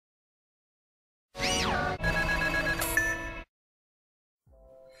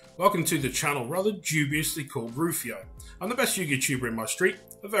Welcome to the channel rather dubiously called Rufioh. I'm the best Yu-Gi-Oh tuber in my street,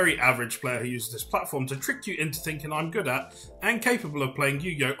 a very average player who uses this platform to trick you into thinking I'm good at and capable of playing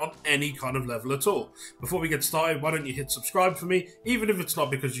Yu-Gi-Oh on any kind of level at all. Before we get started, why don't you hit subscribe for me, even if it's not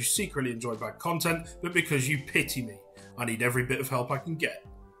because you secretly enjoy bad content, but because you pity me. I need every bit of help I can get.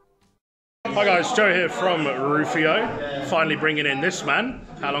 Hi guys, Joe here from Rufioh, finally bringing in this man.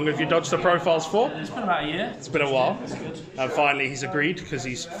 How long have you dodged the profiles for? It's been about a year. It's been a while. That's good. And finally he's agreed because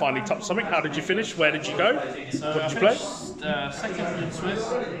he's finally topped something. How did you finish? Where did you go? So what did you play? Second in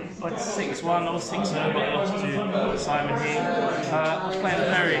Swiss, like 6-1, I was 6-0, but I lost to Simon He. I was playing a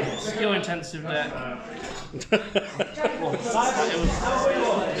very skill-intensive deck.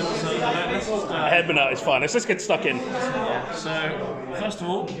 Henman is fine. Let's get stuck in. Yeah, so first of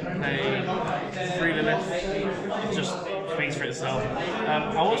all, a free Lilith. It just speaks for itself.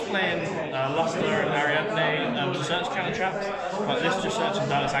 I was playing Luster and Ariadne to search counter traps, but this just search and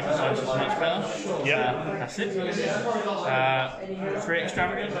data sacrifice is much better. Yeah. That's it. 3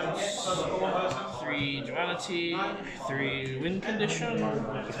 extravagance, 3 duality, 3 win condition,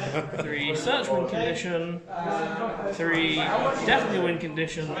 3 search win condition, 3 definitely win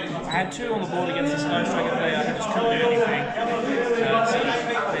condition. I had 2 on the board against the Sky Striker player, I just couldn't do anything. So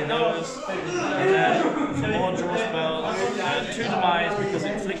play those. And then for more draw spells, 2 demise because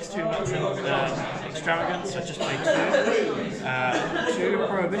it flicks too much extravagance, so I just played 2. 2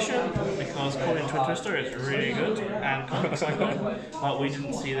 prohibition because Cauldron Twister is really good and Comic Cyclone, but we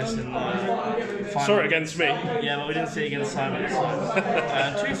didn't see this in the final. Saw it against me. Yeah, but we didn't see it against Simon.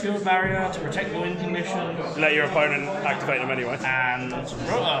 So, 2 field barrier to protect the win condition. Let your opponent activate them anyway. And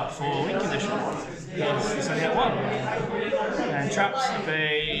Rotor for win condition because it's only at 1. And traps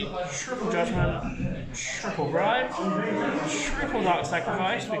a triple judgment, triple bribe, triple dark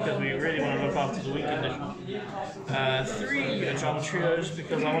sacrifice because we really want to look after the win condition. 3 agile trios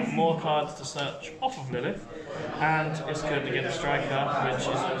because I want more cards to search off of Lilith, and it's good to get a striker, which is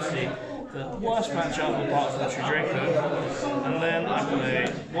obviously the worst matchup apart from True Draco. And then I play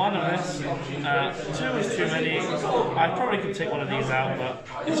 1 of this. 2 is too many. I probably could take one of these out, but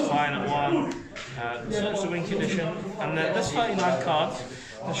it's fine at 1. Search the win condition, and then there's 39 cards.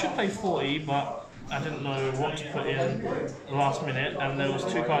 I should play 40, but I didn't know what to put in the last minute, and there was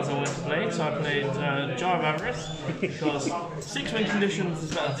 2 cards I wanted to play, so I played Jar of Avarice, because 6 win conditions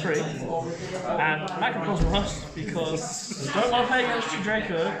is better than 3, and Macrocosmos, because I don't want to play against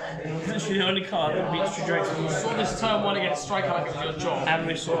Draco, it's literally the only card that beats Draco. We saw this turn 1 against Striker like it was your job. And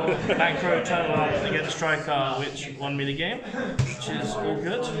we saw Macro turn 1 against Striker, which won me the game, which is all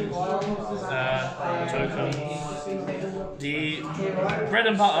good. Token. The bread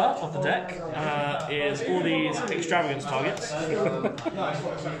and butter of the deck is all these extravagance targets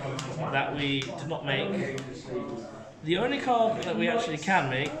that we did not make. The only card that we actually can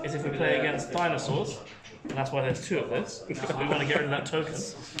make is if we play against dinosaurs, and that's why there's 2 of this, because we want to get rid of that token.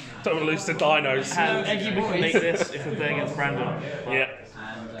 Don't want to lose to dinos. And maybe we can make this if we play against Brandon. Yeah.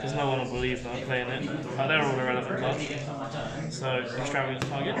 Because no one will believe that I'm playing it. But they're all irrelevant cards. So, extravagance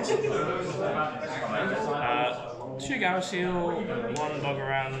targets. 2 Garrosil, 1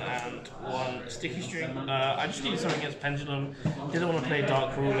 Doggeran, and 1 Sticky String. I just needed something against Pendulum. Didn't want to play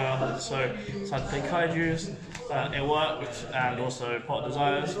Dark Ruler, so decided to play Kaijus. It worked, and also Pot of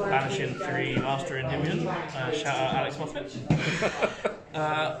Desires, banishing 3 Master Endymion. Shout out Alex Moffat.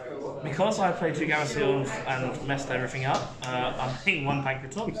 Because I played 2 Garrosil and messed everything up, I'm playing 1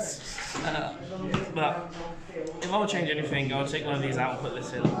 Pancreton. But if I would change anything, I would take one of these out and put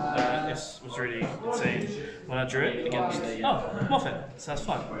this in. This was really insane when I drew it against Moffat, so that's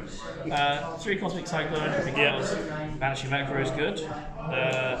fine. 3 Cosmic Cyclone because Banishing Macro is good. 2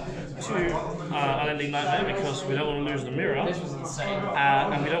 Unending Nightmare because we don't want to lose the mirror.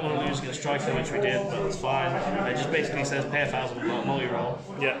 And we don't want to lose against Striker, which we did, but it's fine. It just basically says pay 1,000 multi-roll.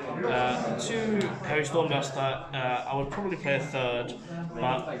 Yeah. 2 Harry Stormbuster. I would probably play a 3rd,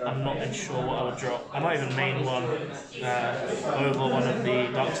 but I'm not sure what I would drop. I might even main one over one of the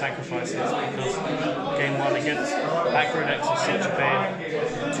Dark Sacrifices because game 1 against Macro decks is such a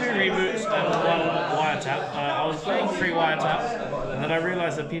pain. 2 reboots and 1 wiretap. I was playing 3 wiretaps, and then I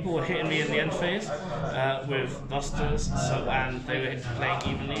realised that people were hitting me in the end phase with Dusters, and they were playing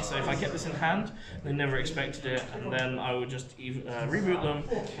evenly. So if I kept this in hand, they never expected it, and then I would just reboot them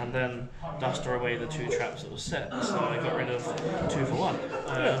and then Duster away the 2 traps that were set. So I got rid of 2 for 1.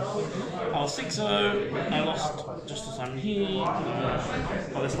 I was 6-0. I lost just as Simon He.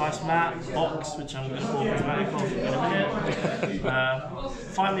 Got this nice map box, which I'm going to call Prismatic off in a minute.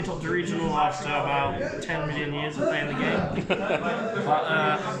 Finally topped the regional after about 10 million years of playing the game. But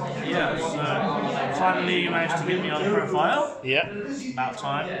yeah, so finally you managed to get me on the profile. Yeah. About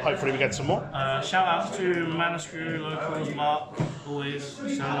time. Hopefully we get some more. Shout out to Manascrew, Locals, Mark, always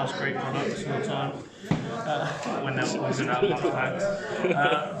selling us great products all the time. When they're always in our packs.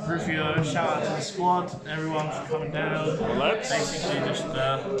 Rufioh, shout out to the squad, everyone for coming down. Basically just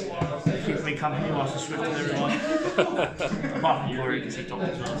keeping me company whilst I swifted everyone. Apart from Glory, because he talked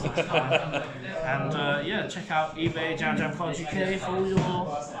as well last time. And yeah, check out eBay, Jam Cards UK for all your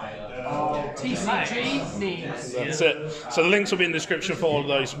TCG needs. That's it. So the links will be in the description for all of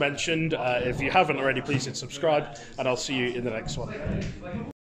those mentioned. If you haven't already, please hit subscribe, and I'll see you in the next one.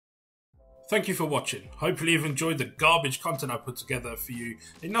 Thank you for watching. Hopefully you've enjoyed the garbage content I put together for you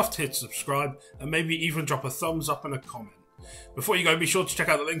enough to hit subscribe and maybe even drop a thumbs up and a comment. Before you go, be sure to check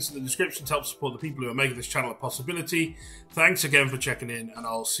out the links in the description to help support the people who are making this channel a possibility. Thanks again for checking in, and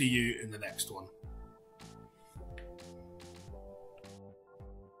I'll see you in the next one.